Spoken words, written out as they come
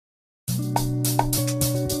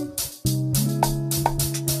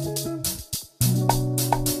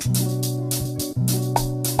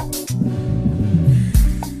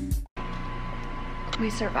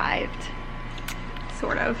survived,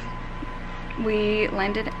 sort of. We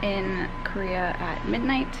landed in Korea at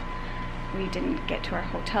midnight. We didn't get to our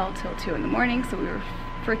hotel till 2 in the morning, so we were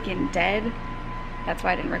freaking dead. That's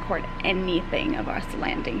why I didn't record anything of us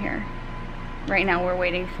landing here. Right now we're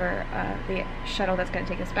waiting for the shuttle that's gonna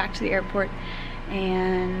take us back to the airport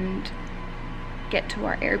and get to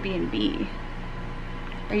our Airbnb.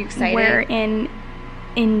 Are you excited? We're in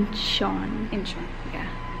Incheon. Incheon, yeah.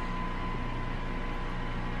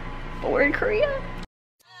 But we're in Korea.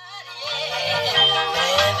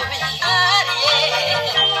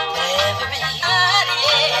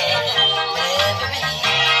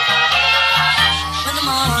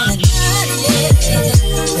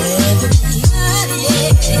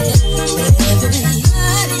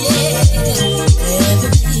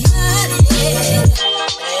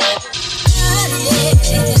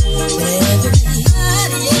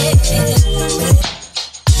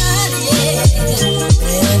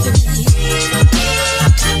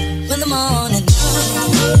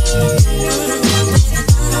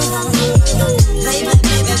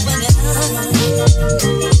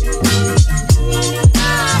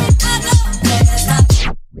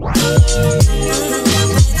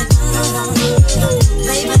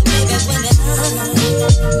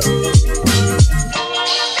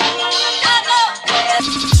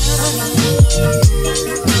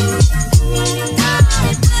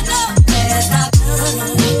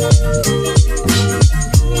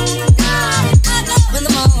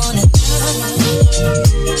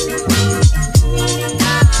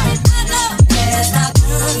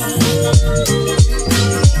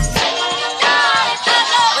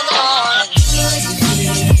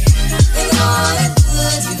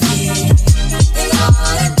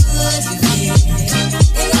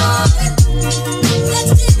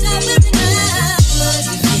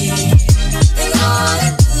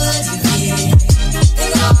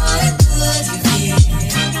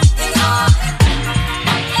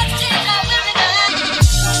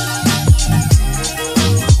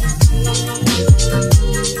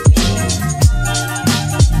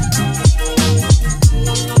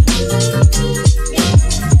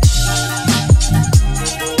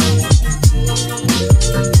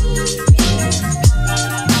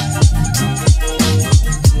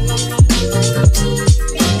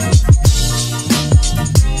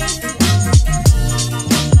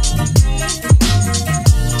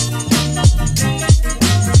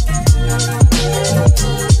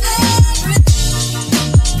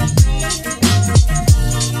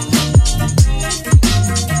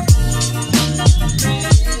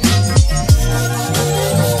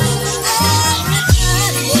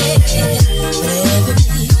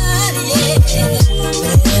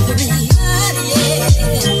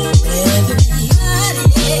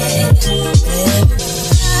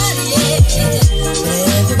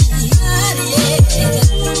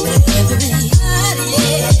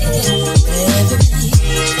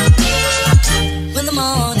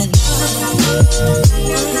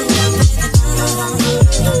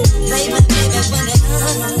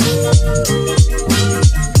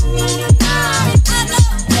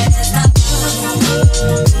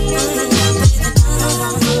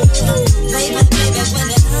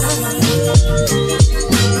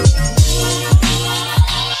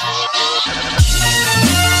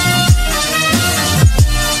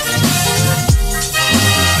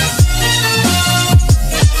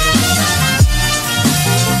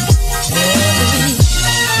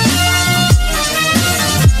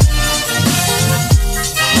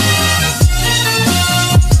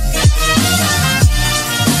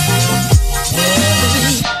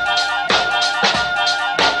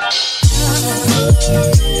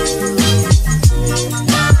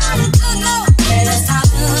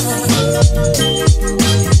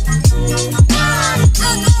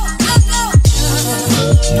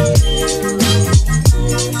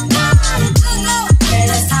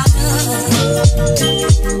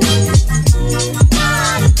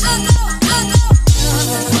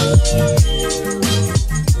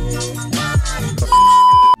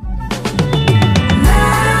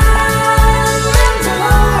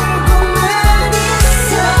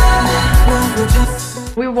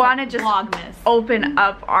 want to just Vlogmas. Open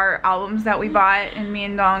up our albums that we bought in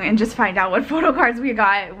Myeongdong and just find out what photo cards we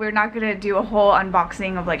got. We're not gonna do a whole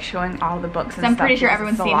unboxing of like showing all the books and stuff. I'm pretty sure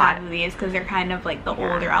everyone's seen half of these because they're kind of like the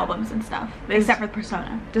older albums and stuff. Except for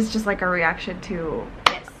Persona. This is just like a reaction to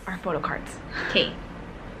our photo cards. Okay.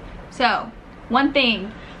 So, one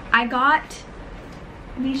thing. I got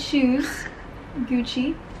these shoes,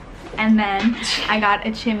 Gucci, and then I got a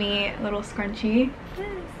Chimmy little scrunchie. Oh,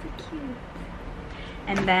 so cute.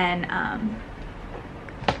 And then,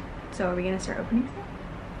 so are we gonna start opening stuff?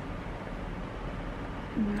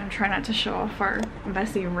 I'm trying not to show off our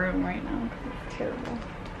messy room right now because it's terrible.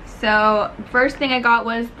 So first thing I got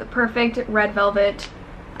was the perfect red velvet,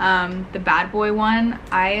 the bad boy one.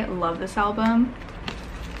 I love this album.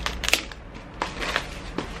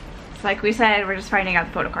 It's like we said, we're just finding out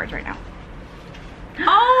the photo cards right now.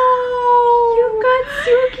 Oh, you got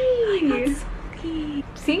Suki. I got Suki.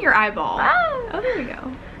 See your eyeball. Ah. Oh, there we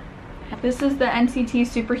go. This is the NCT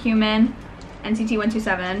Superhuman, NCT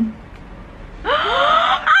 127.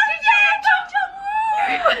 I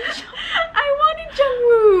wanted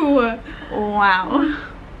Jungwoo. Wow.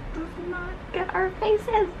 Does not get our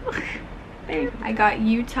faces. There you go. I got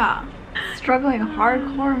Utah. Struggling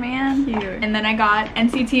hardcore, man. Cute. And then I got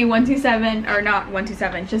NCT 127, or not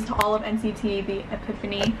 127, just all of NCT, the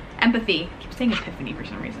Empathy. I keep saying Epiphany for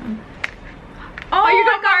some reason. Oh, you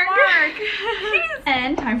got Mark.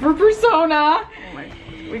 And time for Persona. Oh my.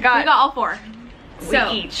 We got all four.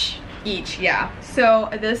 So each, yeah. So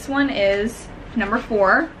this one is number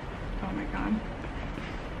 4. Oh my god.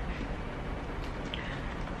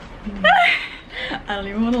 I don't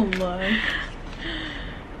even want to look.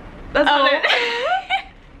 That's what it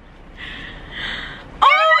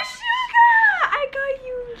Oh, Suga! I got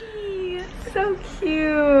Yoongi. So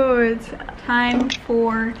cute. Time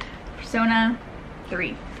for Persona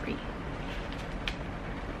 3.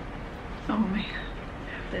 Oh my god.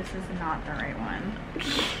 This is not the right one.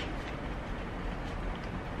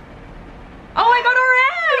 Oh, I got a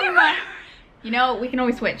rim! You know, we can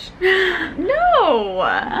always switch. No!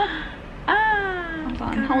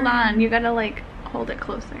 Hold God. on. You gotta like hold it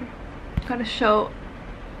closer. You gotta show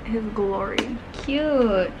his glory.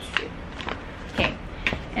 Cute. Okay.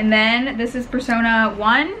 And then this is Persona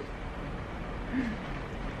 1.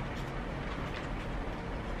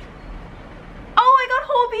 Oh, I got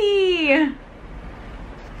Hobie!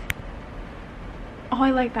 Oh,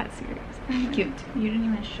 I like that series. Cute. You didn't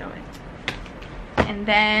even show it. And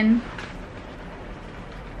then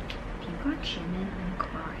if you got Jimin, I'm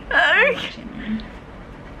crying. I got Jimin.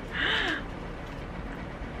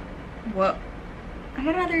 Whoa. I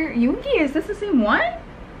got another Yoongi. Is this the same one?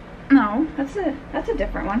 No, that's a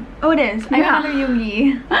different one. Oh, it is. I Yeah. got another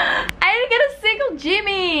Yoongi. I didn't get a single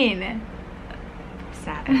Jimin.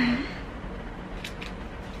 Sad.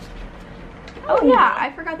 Oh yeah,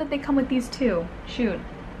 I forgot that they come with these too. Shoot.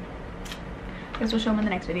 Guess we'll show them in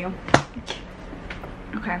the next video.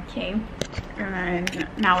 Okay. Okay. And then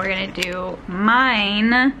now we're gonna do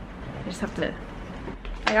mine. I just have to.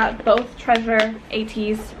 I got both treasure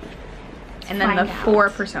ATs. And then the 4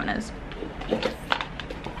 personas.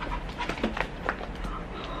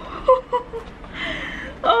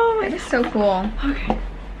 Oh my That is so cool. Okay.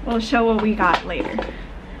 We'll show what we got later.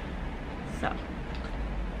 So.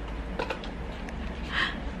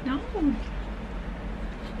 No.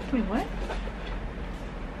 Wait, what?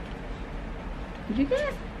 Did you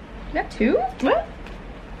get? You got 2? What?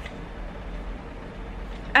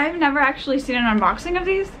 I've never actually seen an unboxing of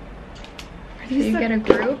these. Did you get a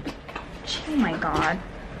group? Oh my god.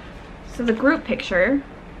 So the group picture.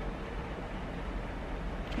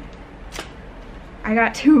 I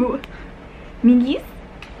got 2 Mingis.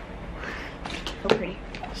 So pretty.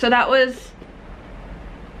 So that was.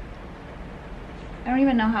 I don't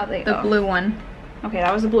even know how they. The blue one. Okay,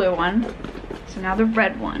 that was the blue one. So now the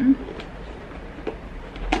red one.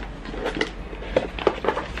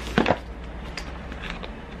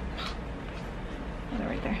 Oh, they're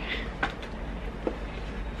right there.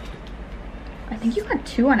 I think you got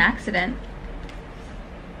 2 on accident.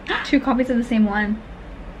 2 copies of the same one.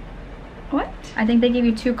 What? I think they gave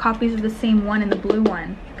you 2 copies of the same one in the blue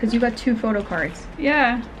one. Because you got 2 photo cards.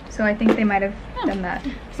 Yeah. So I think they might have done that.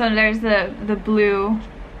 So there's the blue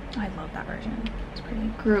I love that version. It's pretty.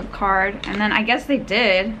 group card, and then I guess they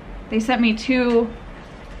did. They sent me 2.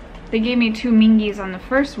 They gave me 2 Mingis on the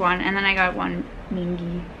first one, and then I got 1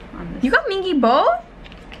 Mingi on this. You got Mingi both?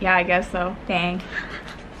 Yeah, I guess so. Dang.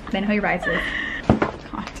 Then who rises?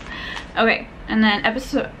 God. Okay, and then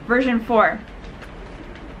version 4.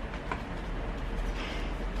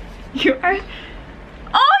 You are.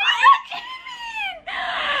 Oh, you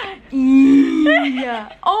got Jimin!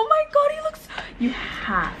 Yeah. Oh my god, he looks. You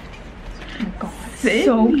have. Oh my god. Sid?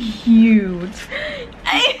 So cute.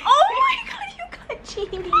 Oh my god, you got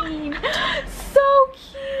Jimin. So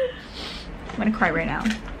cute. I'm gonna cry right now.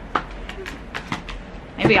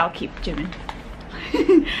 Maybe I'll keep Jimin.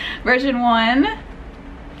 Version 1.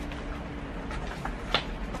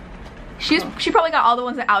 She probably got all the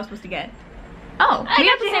ones that I was supposed to get. Oh, we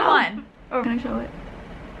got the same one. Oh, can I show it?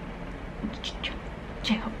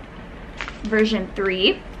 J-Hope. Version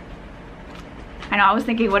 3. I know, I was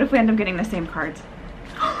thinking, what if we end up getting the same cards?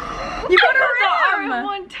 You got a have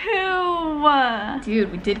one too.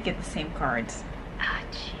 Dude, we did get the same cards. Ah,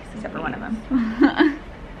 jeez. Except for one of them.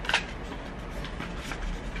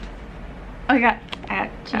 Oh, I got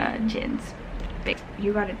gins. Big.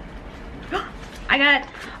 You got it. I got.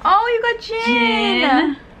 Oh, you got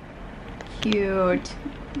gin. Cute.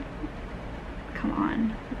 Come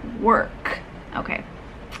on, work. Okay,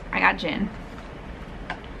 I got gin.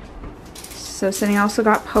 So Cindy also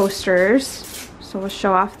got posters. So we'll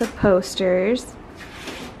show off the posters.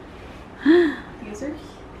 These are.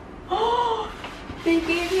 Oh, they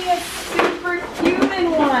gave me a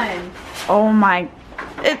superhuman one. Oh my!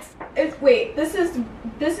 It's wait. This is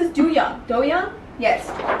Do Young. Do Young? Yes.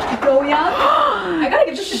 Do Young. I gotta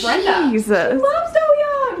give this to Brenda. Jesus. She loves Do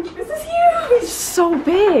Young. This is huge. So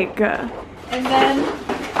big. And then.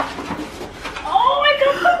 Oh, I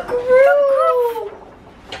got the Groove.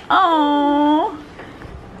 Oh.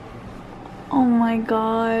 Oh my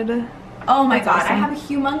god. Oh my god, awesome. I have a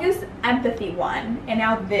humongous empathy one, and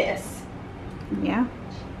now this. Yeah.